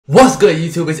What's good,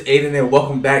 YouTube? It's Aiden and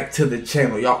welcome back to the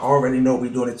channel. Y'all already know what we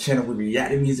do on the channel. We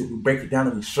react to music, we break it down,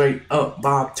 and we straight up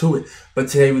vibe to it. But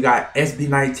today we got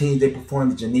SB19. They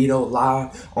performed Gento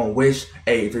live on Wish.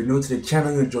 Hey, if you're new to the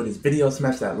channel, you enjoy this video,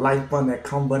 smash that like button, that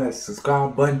comment button, that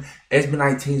subscribe button.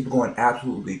 SB19's been going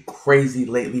absolutely crazy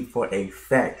lately for a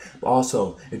fact. But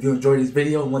also, if you enjoyed this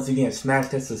video, once again, smash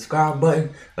that subscribe button.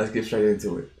 Let's get straight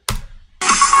into it.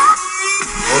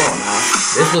 Hold on now.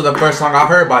 This was the first song I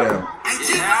heard by them.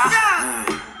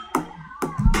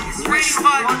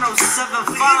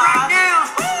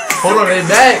 Hold on, they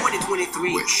back.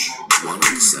 Wish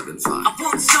 175.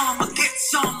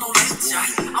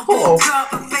 Oh.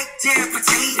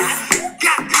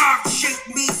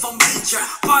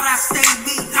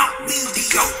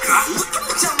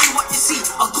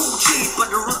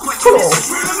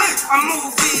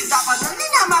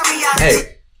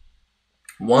 Hey,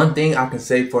 one thing I can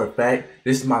say for a fact,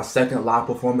 this is my second live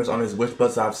performance on this Wish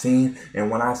Bus I've seen, and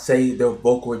when I say their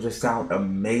vocals just sound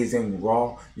amazing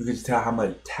raw, you can just tell how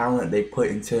much talent they put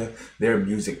into their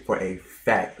music for a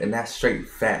fact, and that's straight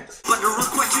facts. But the real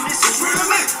question is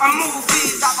I'm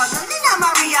moving,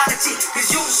 my reality, cause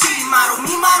you see, model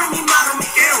me,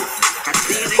 ill.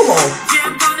 Come on. Yeah,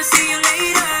 I'm gonna see you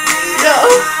later. Yeah.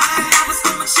 I was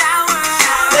going shower.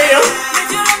 Damn.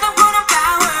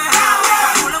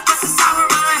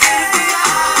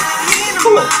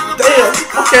 Damn,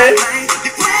 okay.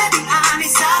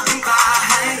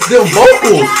 Them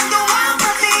vocals.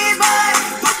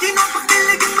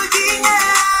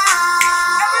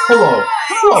 Hold on.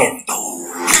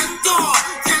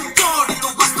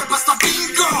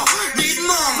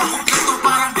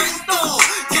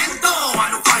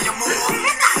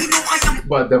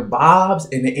 But the vibes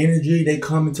and the energy they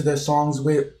come into their songs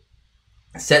with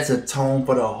sets a tone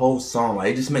for the whole song.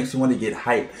 Like, it just makes you want to get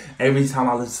hyped every time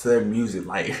I listen to their music.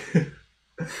 Like,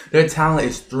 their talent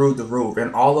is through the roof,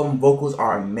 and all of them vocals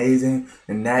are amazing,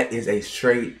 and that is a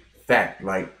straight fact.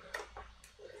 Like,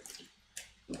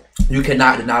 you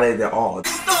cannot deny it at all.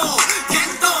 Come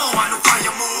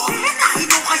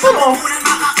on.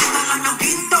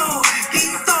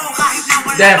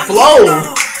 That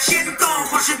flow.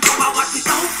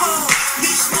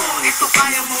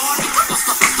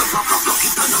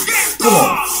 Come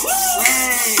on.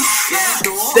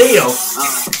 Damn.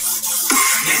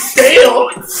 Damn.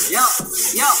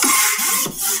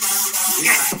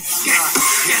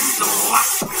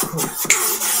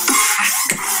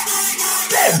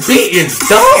 That beat is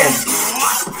dumb.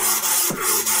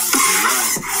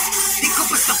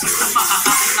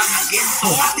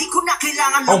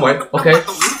 Oh my, okay.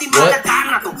 What?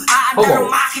 Hold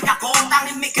on.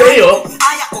 Damn.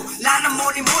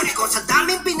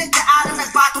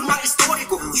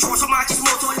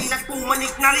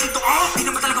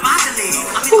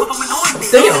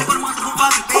 Damn.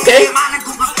 Okay.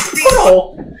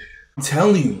 Oh.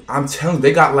 I'm telling you,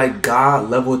 they got like God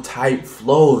level type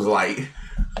flows. Like,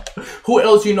 who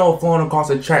else you know flowing across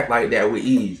a track like that with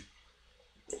ease?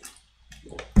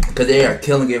 Because they are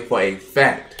killing it for a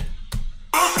fact.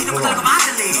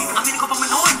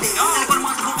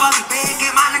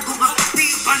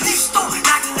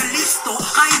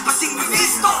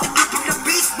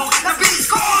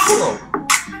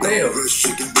 Damn.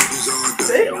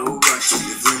 Damn.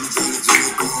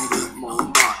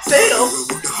 Damn.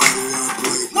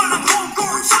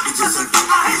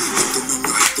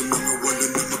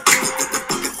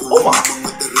 Oh my.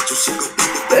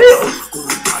 Damn.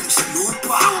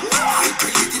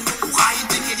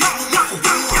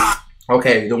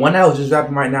 Okay, the one that was just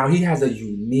rapping right now, he has a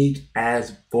unique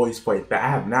ass voice for it. I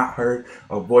have not heard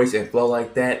a voice and flow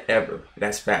like that ever.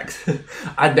 That's facts.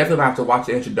 I definitely have to watch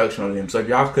the introduction on them. So if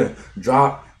y'all could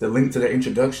drop the link to their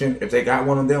introduction, if they got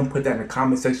one of them, put that in the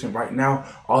comment section right now.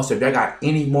 Also, if y'all got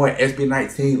any more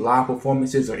SB19 live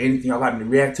performances or anything y'all like me to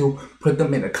react to, put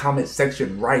them in the comment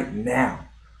section right now.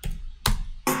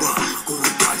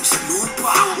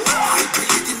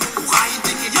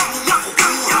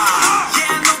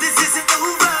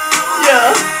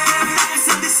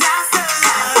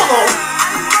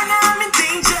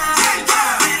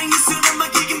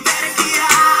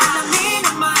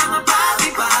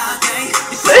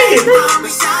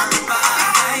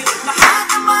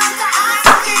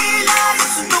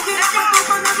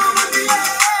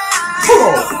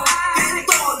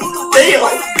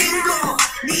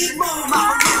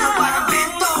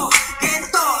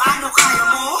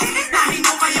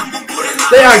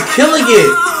 They are killing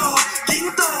it.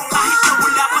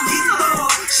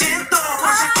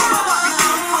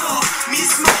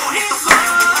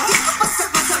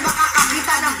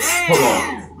 Hold on.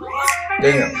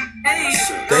 Damn.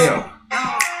 Damn.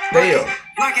 Damn.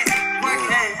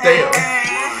 Damn.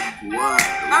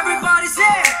 Everybody say,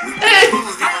 Hey,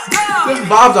 let's go. them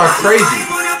vibes are crazy.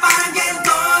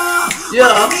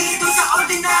 Yeah.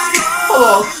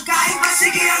 Hold on.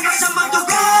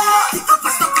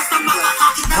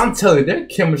 I'm telling you, their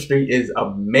chemistry is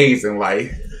amazing.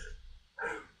 Like,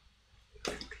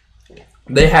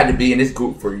 they had to be in this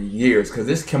group for years because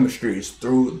this chemistry is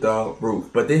through the roof.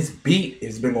 But this beat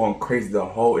has been going crazy the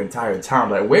whole entire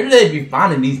time. Like, where do they be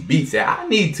finding these beats at? I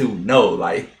need to know.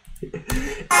 Like,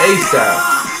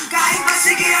 ASAP.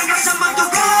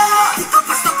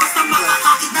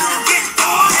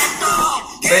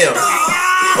 Damn.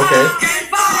 Okay.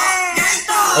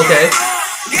 Okay.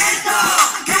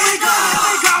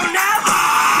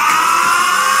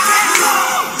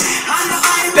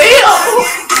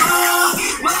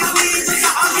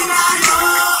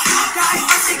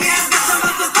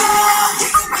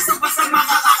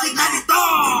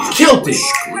 Killed it.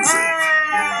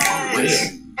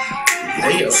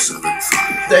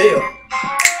 Damn.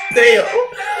 Damn.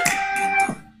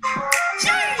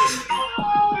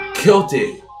 Killed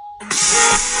it.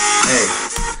 Hey,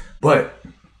 but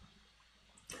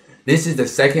this is the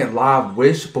second live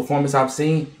Wish performance I've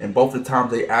seen, and both the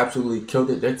times they absolutely killed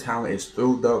it. Their talent is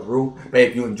through the roof. But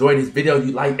if you enjoyed this video,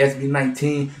 you like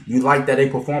SB19, you like that they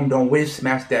performed on Wish,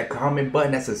 smash that comment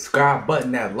button, that subscribe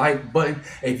button, that like button.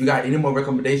 If you got any more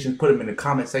recommendations, put them in the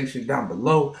comment section down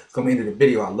below. It's gonna be the end of the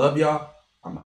video. I love y'all.